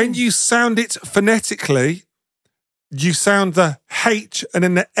 Oh. When you sound it phonetically, you sound the H and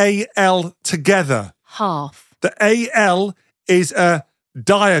then the AL together. Half. The AL is a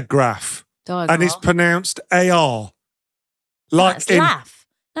diagraph. And it's pronounced AR. That's laugh.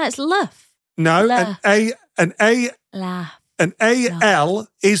 No, it's luff. No, Laugh. Laugh. an AL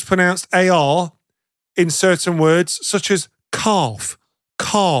is pronounced AR in certain words, such as calf,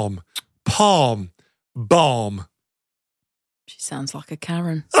 calm, palm, balm. She sounds like a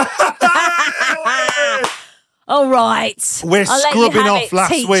Karen. All right. We're scrubbing off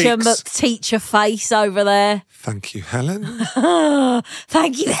last week's. Teacher face over there. Thank you, Helen.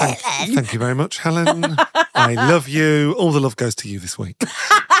 Thank you, Helen. Thank you very much, Helen. I love you. All the love goes to you this week.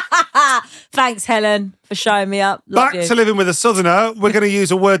 Thanks, Helen, for showing me up. Love Back to living with a Southerner. We're going to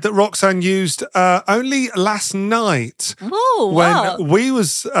use a word that Roxanne used only last night. Oh, when we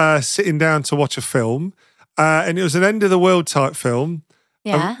was sitting down to watch a film, and it was an end of the world type film.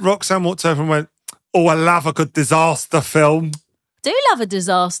 Yeah. And Roxanne walked over and went, "Oh, I love a good disaster film." Do love a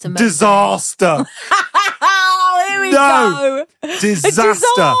disaster movie. Disaster. Oh, here we go. Disaster. A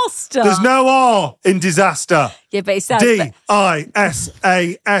disaster. There's no R in disaster. Yeah, but it sounds DISASTER.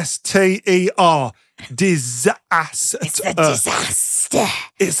 Disaster. It's a disaster.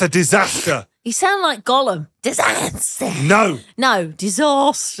 It's a disaster. You sound like Gollum. Disaster. No. No,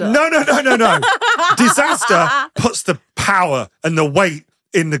 disaster. No. Disaster puts the power and the weight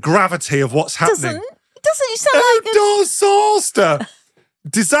in the gravity of what's happening. Doesn't you sound like disaster?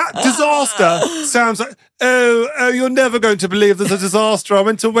 Disaster sounds like, oh, you're never going to believe there's a disaster. I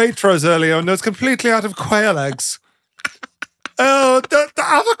went to Waitrose earlier and I was completely out of quail eggs. Oh, the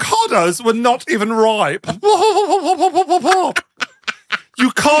avocados were not even ripe.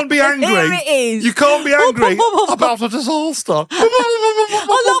 You can't be angry. Here it is. You can't be angry about a disaster.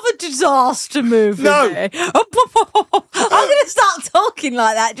 I love a disaster movie. No. I'm going to start talking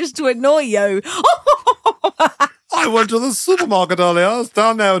like that just to annoy you. I went to the supermarket earlier. I was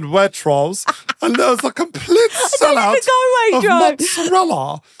down there in Waitrose, and there was a complete sellout of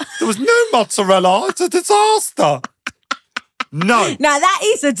mozzarella. There was no mozzarella. It's a disaster. No. Now that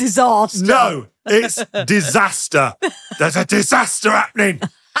is a disaster. No, it's disaster. There's a disaster happening.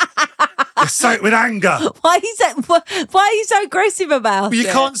 You say it with anger. Why are you so aggressive about it? You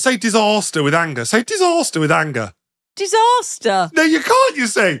can't say disaster with anger. Say disaster with anger. Disaster. No, you can't, you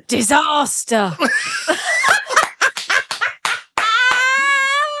see. Disaster.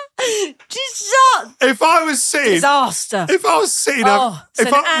 If I was sitting... Disaster. If I was sitting...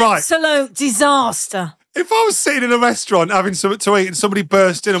 Absolute disaster. If I was sitting in a restaurant having something to eat and somebody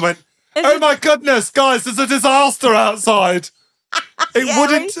burst in and went, "Oh my goodness, guys, there's a disaster outside."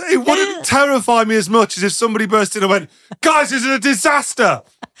 It wouldn't terrify me as much as if somebody burst in and went, "Guys, there's a disaster."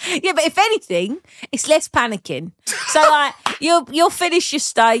 Yeah, but if anything, it's less panicking. So like you'll finish your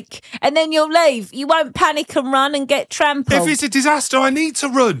steak and then you'll leave. You won't panic and run and get trampled. If it's a disaster, I need to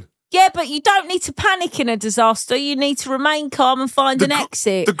run. Yeah, but you don't need to panic in a disaster. You need to remain calm and find an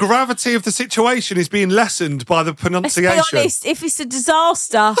exit. The gravity of the situation is being lessened by the pronunciation. Let's be honest, if it's a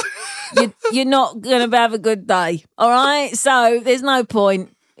disaster, you're not going to have a good day, all right? So there's no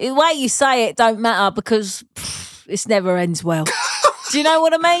point. The way you say it don't matter because this never ends well. Do you know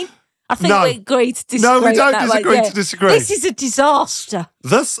what I mean? I think we agree to disagree. No, we don't disagree to disagree. This is a disaster.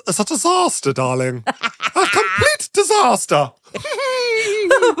 This is a disaster, darling. A complete disaster. This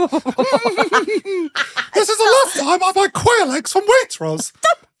is the last time I've had quail eggs from Waitrose.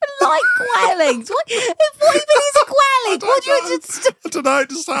 Don't like quail eggs. What even is a quail egg? What do you just... I don't know. It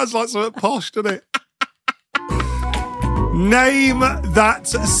just sounds like something posh, doesn't it? Name that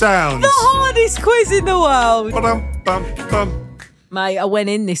sound. The hardest quiz in the world. Ba-dum-bum-bum. Mate, I went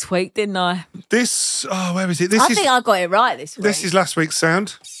in this week, didn't I? Where is it? I think I got it right this week. This is last week's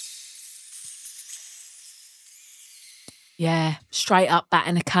sound. Yeah, straight up bat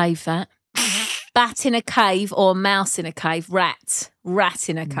in a cave, that. Bat in a cave or mouse in a cave. Rat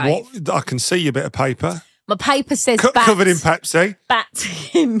in a cave. What? I can see your bit of paper. My paper says bat. Covered in Pepsi. Bat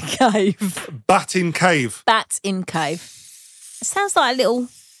in cave. Bat in cave. Bat in cave. It sounds like a little,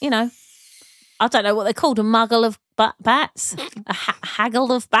 I don't know what they're called, a muggle of bats? A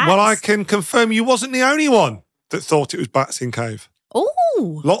haggle of bats? Well, I can confirm you wasn't the only one that thought it was bats in cave.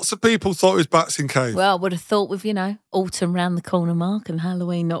 Oh. Lots of people thought it was bats in cave. Well, I would have thought with, autumn round the corner, Mark, and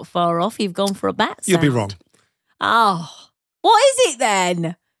Halloween not far off, you've gone for a bat sound. You'd be wrong. Oh. What is it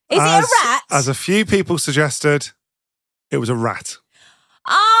then? Is it a rat? As a few people suggested, it was a rat.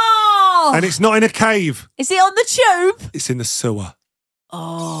 Oh. And it's not in a cave. Is it on the tube? It's in the sewer.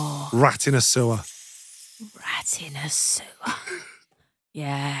 Oh. Rat in a sewer. Rat in a sewer.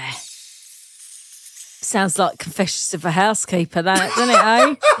 Yeah. Sounds like Confessions of a Housekeeper, that, doesn't it,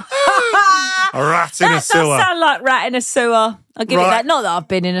 eh? A rat in a sewer. That does sound like rat in a sewer. I'll give it Right. that. Not that I've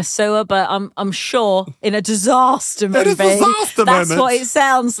been in a sewer, but I'm sure in a disaster movie. In a disaster That's moment. what it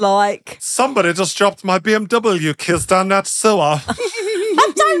sounds like. Somebody just dropped my BMW keys down that sewer.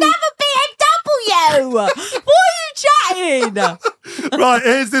 I don't have a BMW. What are you chatting? Right,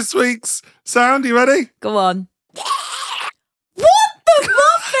 here's this week's sound. You ready? Go on. What the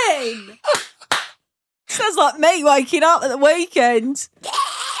muffin? Sounds like me waking up at the weekend.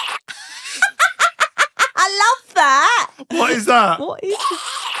 I love that. What is that? What is it?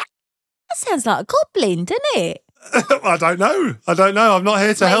 That sounds like a goblin, doesn't it? I don't know. I'm not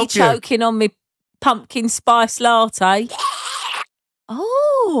here to help you. Choking on me pumpkin spice latte.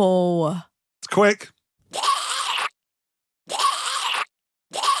 Oh. It's quick.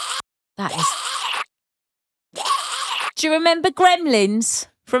 That is. Do you remember Gremlins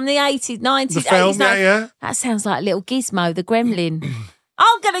from the 80s, 90s? The film, 80s, yeah. That sounds like a little gizmo, the gremlin.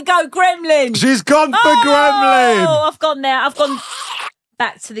 I'm going to go gremlin. She's gone for gremlin. Oh, I've gone there. I've gone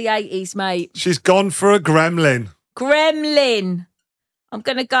back to the 80s, mate. She's gone for a gremlin. Gremlin. I'm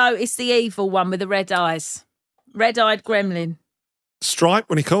going to go, it's the evil one with the red eyes. Red-eyed gremlin. Stripe,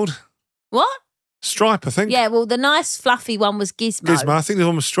 when he called? What? Stripe, I think. Yeah, well, the nice fluffy one was Gizmo. Gizmo. I think the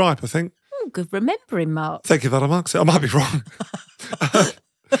one was Stripe, I think. Oh, good remembering, Mark. Thank you very much. I might be wrong.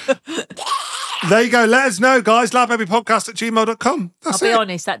 There you go. Let us know, guys. LoveBabyPodcast@gmail.com. I'll be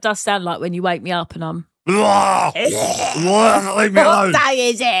honest, that does sound like when you wake me up and I'm... Leave me alone. What day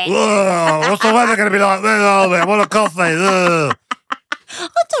is it? What's the weather going to be like? Where are we? I want a coffee. I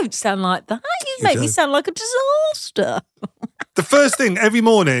don't sound like that. You make me do. sound like a disaster. The first thing every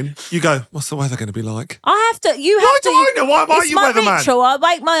morning, you go, what's the weather going to be like? I have to... You have Why to... do I know? Why aren't It's you my weatherman? ritual. I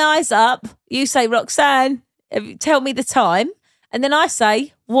wake my eyes up. You say, Roxanne, tell me the time. And then I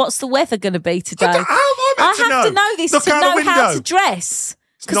say, what's the weather going to be today? How am I meant to know? I have to know this Look to out the know how window. to dress.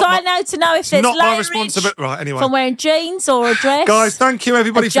 Because not I my- know to know if It's there's not my layerage, responsibility. Right, anyway. if I'm wearing jeans or a dress. Guys, thank you,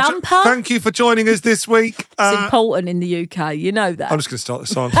 everybody. A jumper. Thank you for joining us this week. It's important in the UK. You know that. I'm just going to start the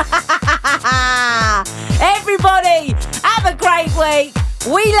song. Everybody, have a great week.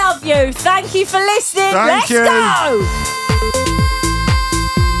 We love you. Thank you for listening. Thank Let's you. go.